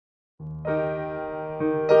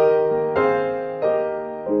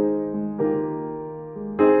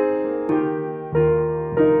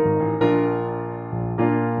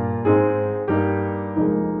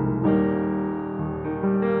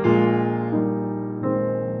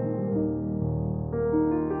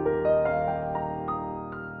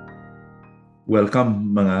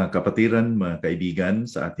Welcome mga kapatiran, mga kaibigan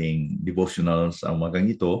sa ating devotional sa umagang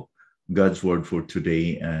ito, God's Word for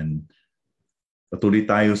Today. And patuloy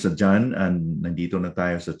tayo sa John and nandito na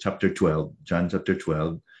tayo sa chapter 12, John chapter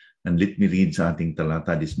 12. And let me read sa ating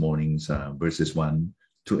talata this morning sa verses 1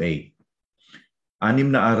 to 8. 6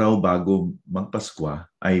 na araw bago magpaskwa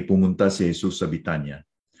ay pumunta si Jesus sa Bethany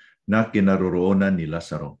na kinaroroonan ni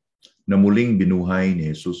Lazaro na muling binuhay ni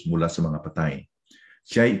Jesus mula sa mga patay.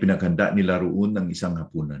 Siya ay ipinaghanda nila roon ng isang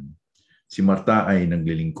hapunan. Si Marta ay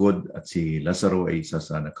naglilingkod at si Lazaro ay isa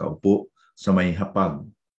sa nakaupo sa may hapag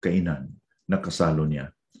kainan na kasalo niya.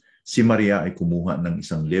 Si Maria ay kumuha ng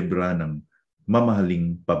isang lebra ng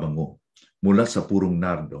mamahaling pabango mula sa purong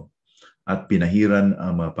nardo at pinahiran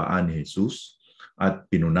ang mga paa ni Jesus at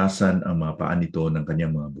pinunasan ang mga paa nito ng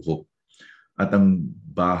kanyang mga buhok. At ang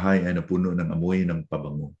bahay ay napuno ng amoy ng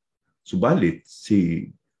pabango. Subalit si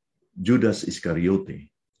Judas Iscariot,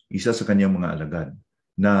 isa sa kanyang mga alagad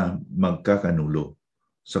na magkakanulo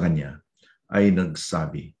sa kanya, ay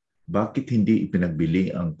nagsabi, bakit hindi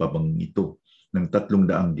ipinagbili ang pabangong ito ng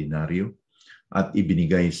 300 denaryo at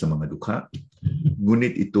ibinigay sa mga dukha?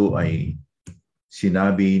 Ngunit ito ay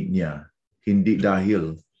sinabi niya, hindi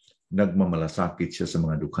dahil nagmamalasakit siya sa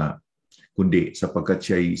mga dukha, kundi sapagkat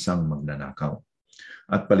siya ay isang magnanakaw.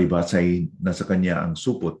 At palibhas ay nasa kanya ang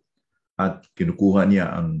supot at kinukuha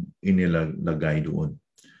niya ang inilalagay doon.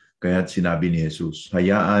 Kaya sinabi ni Jesus,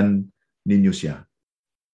 hayaan ninyo siya.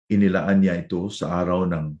 Inilaan niya ito sa araw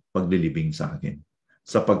ng paglilibing sa akin.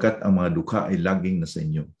 Sapagkat ang mga dukha ay laging nasa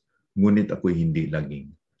inyo, ngunit ako'y hindi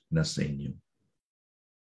laging nasa inyo.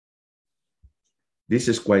 This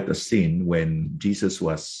is quite a scene when Jesus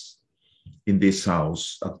was in this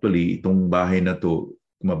house. Actually, itong bahay na to,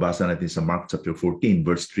 mabasa natin sa Mark chapter 14,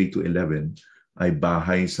 verse 3 to 11, ay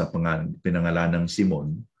bahay sa pinangalanang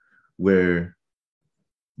Simon, where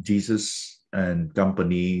Jesus and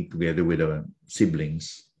company, together with the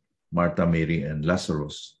siblings, Martha, Mary, and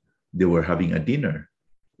Lazarus, they were having a dinner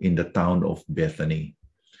in the town of Bethany.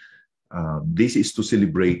 This is to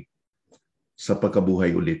celebrate sa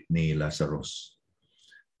pagkabuhay ulit ni Lazarus,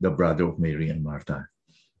 the brother of Mary and Martha.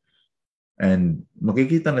 And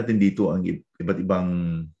makikita natin dito ang iba't ibang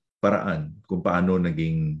paraan kung paano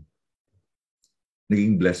naging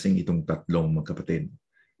blessing itong tatlong magkapatid.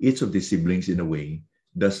 Each of these siblings, in a way,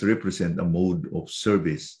 does represent a mode of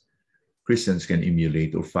service Christians can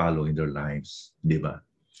emulate or follow in their lives, di ba?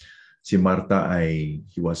 Si Martha ay,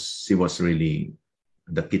 she was really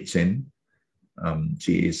the kitchen.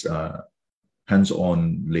 She is a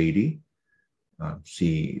hands-on lady.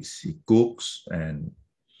 She cooks and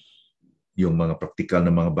yung mga practical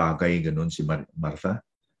na mga bagay, ganun si Martha.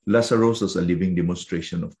 Lazarus is a living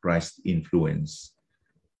demonstration of Christ's influence.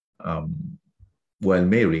 While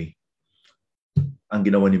Mary, ang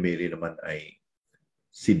ginawa ni Mary naman ay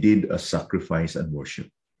she did a sacrifice and worship.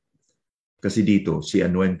 Kasi dito, she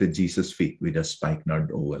anointed Jesus' feet with a spikenard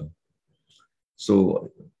oil. So,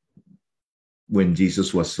 when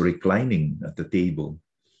Jesus was reclining at the table,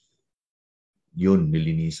 yun,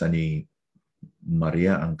 nilinisan ni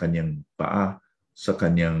Maria ang kanyang paa sa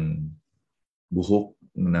kanyang buhok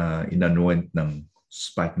na inanoint ng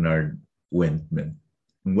spikenard ointment.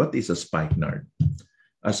 What is a spikenard?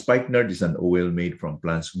 A spikenard is an oil made from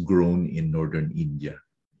plants grown in northern India.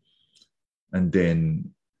 And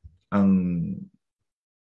then, ang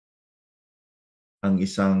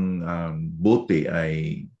isang bote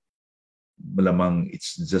ay malamang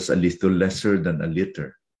it's just a little lesser than a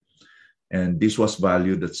liter. And this was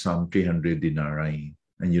valued at some 300 denarii.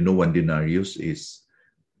 And you know, 1 denarius is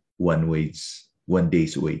 1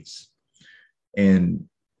 day's wage. And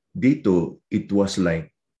dito, it was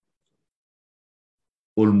like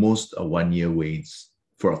almost a 1-year wage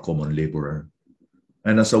for a common laborer.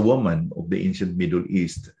 And as a woman of the ancient Middle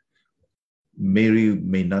East, Mary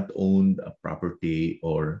may not own a property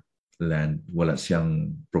or land. Wala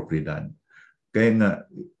siyang propriedad. Kaya nga,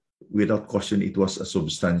 without question, it was a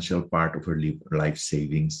substantial part of her life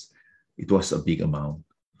savings. It was a big amount.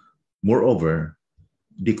 Moreover,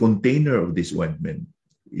 the container of this ointment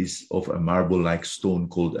is of a marble-like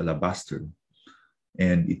stone called alabaster.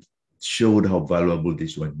 And it showed how valuable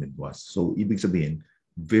this ointment was. So, ibig sabihin,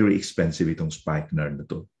 very expensive itong spikenard na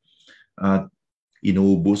to. At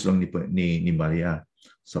inuubos lang ni Maria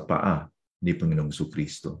sa paa ni Panginoong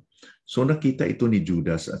Jesucristo. So nakita ito ni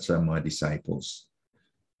Judas at sa mga disciples.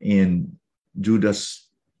 And Judas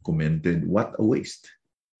commented, what a waste.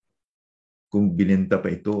 Kung binenta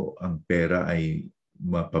pa ito, ang pera ay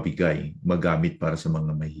mapabigay, magamit para sa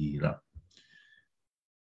mga mahihirap.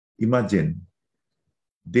 Imagine,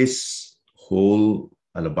 this whole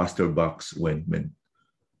alabaster box ointment,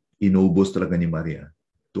 inubos talaga ni Maria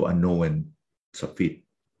to anoint sa feet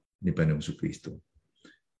ni Panginoong Kristo.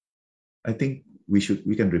 I think we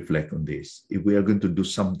can reflect on this. If we are going to do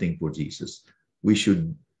something for Jesus, we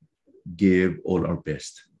should give all our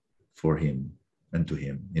best for Him and to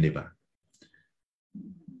Him. Hindi ba?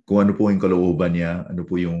 Kung ano po yung kalooban niya, ano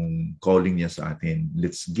po yung calling niya sa atin,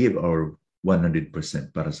 let's give our 100%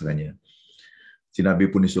 para sa Kanya.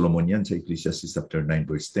 Sinabi po ni Solomon yan sa Ecclesiastes chapter 9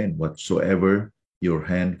 verse 10, whatsoever your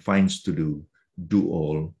hand finds to do, do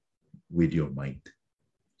all with your might.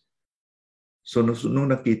 So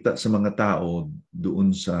nung nakita sa mga tao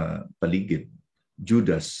doon sa paligid,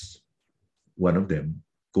 Judas, one of them,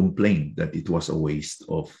 complained that it was a waste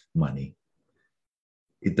of money.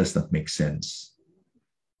 It does not make sense.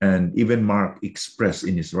 And even Mark expressed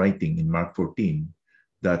in his writing in Mark 14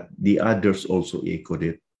 that the others also echoed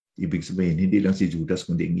it. Ibig sabihin, hindi lang si Judas,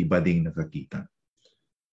 kundi ang iba ding nakakita.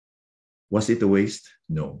 Was it a waste?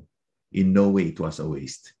 No. In no way it was a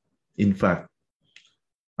waste. In fact,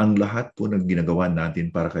 ang lahat po ng ginagawa natin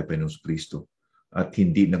para kay Panginoong Kristo at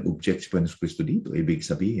hindi nag-object si Panginoong Kristo dito, ibig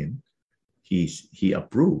sabihin, he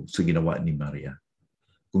approved sa ginawa ni Maria.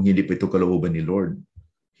 Kung hindi pa ito kalooban ni Lord,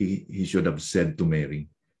 he should have said to Mary,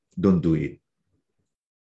 don't do it.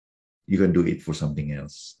 You can do it for something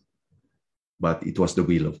else. But it was the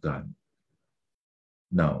will of God.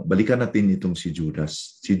 Now, balikan natin itong si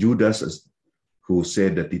Judas. Si Judas who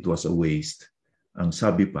said that it was a waste, ang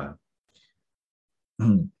sabi pa,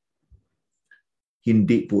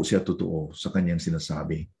 hindi po siya totoo sa kanyang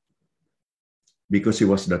sinasabi. Because he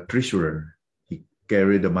was the treasurer, he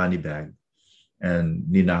carried the money bag and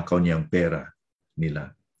ninakaw niya ang pera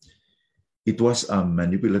nila. It was a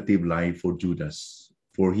manipulative lie for Judas,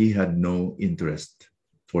 for he had no interest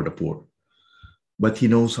for the poor. But he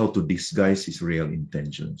knows how to disguise his real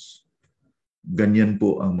intentions. Ganyan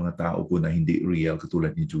po ang mga tao po na hindi real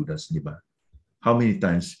katulad ni Judas, di ba? How many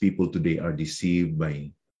times people today are deceived by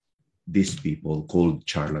these people called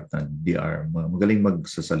charlatan? They are magaling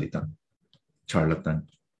magsasalita. Charlatan.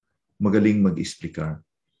 Magaling mag-explica.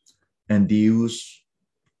 And they use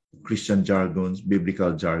Christian jargons,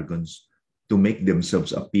 biblical jargons to make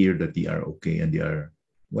themselves appear that they are okay and they are,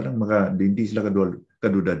 hindi sila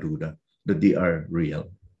kaduda-duda, that they are real.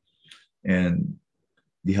 And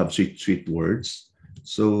they have sweet words.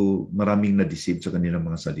 So maraming na-deceive sa kanilang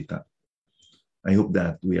mga salita. I hope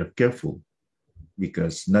that we are careful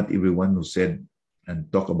because not everyone who said and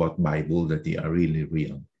talk about Bible that they are really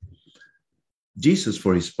real. Jesus,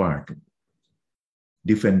 for his part,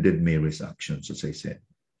 defended Mary's actions, as I said,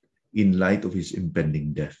 in light of his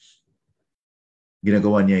impending death.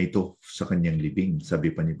 Ginagawa niya ito sa kanyang libing,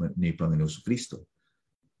 sabi pa ni Panginoong Kristo.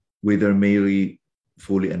 Whether Mary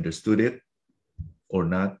fully understood it or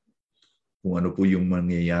not, kung ano po yung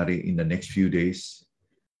mangyayari in the next few days,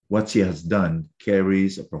 what she has done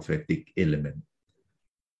carries a prophetic element.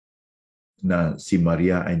 Na si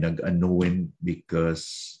Maria ay nag-anoint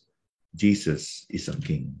because Jesus is a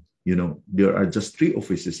king. You know, there are just 3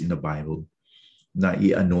 offices in the Bible na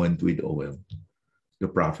i-anoint with oil. The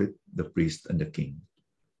prophet, the priest, and the king.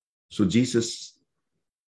 So Jesus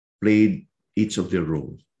played each of their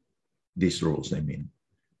roles. These roles, I mean.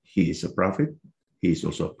 He is a prophet, he is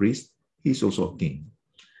also a priest, he is also a king.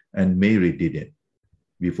 And Mary did it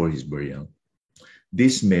before his burial.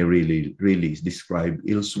 This Mary really is described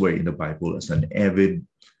elsewhere in the Bible as an avid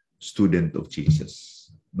student of Jesus.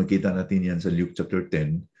 Makita natin yan sa Luke chapter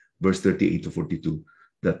 10, verse 38 to 42,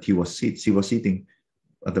 that she was sitting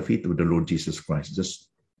at the feet of the Lord Jesus Christ,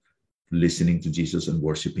 just listening to Jesus and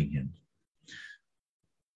worshiping him.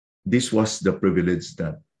 This was the privilege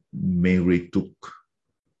that Mary took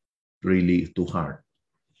really to heart.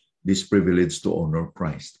 This privilege to honor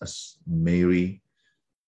Christ as Mary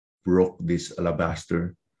broke this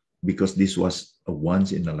alabaster because this was a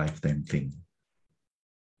once-in-a-lifetime thing.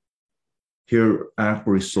 Her act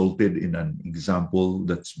resulted in an example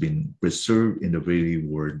that's been preserved in the very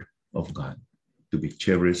word of God to be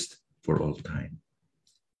cherished for all time.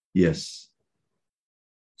 Yes,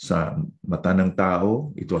 sa mata ng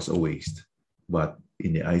tao, it was a waste. But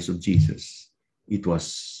in the eyes of Jesus, it was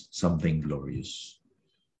something glorious.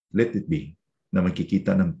 Let it be na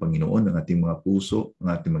makikita ng Panginoon ang ating mga puso,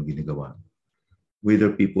 ang ating mga ginagawa.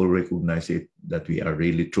 Whether people recognize it, that we are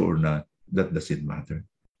really true or not, that doesn't matter.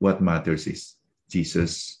 What matters is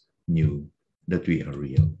Jesus knew that we are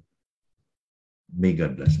real. May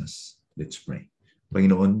God bless us. Let's pray.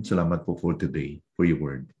 Panginoon, salamat po for today, for your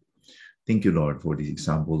word. Thank you, Lord, for this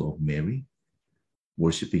example of Mary,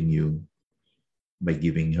 worshiping you by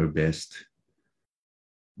giving her best,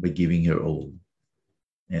 by giving her all.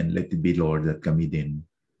 And let it be, Lord, that kami din,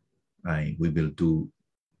 we will do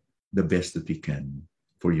the best that we can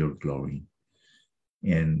for your glory.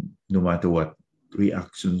 And no matter what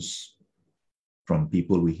reactions from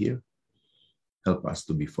people we hear, help us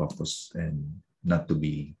to be focused and not to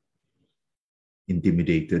be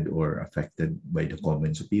intimidated or affected by the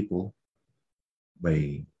comments of people,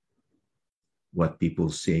 by what people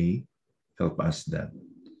say. Help us that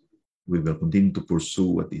we will continue to pursue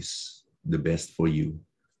what is the best for you,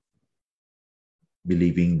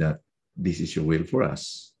 believing that this is your will for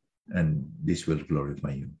us and this will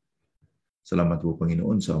glorify you. Salamat po,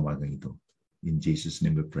 Panginoon, sa umagang ito. In Jesus'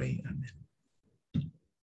 name we pray. Amen.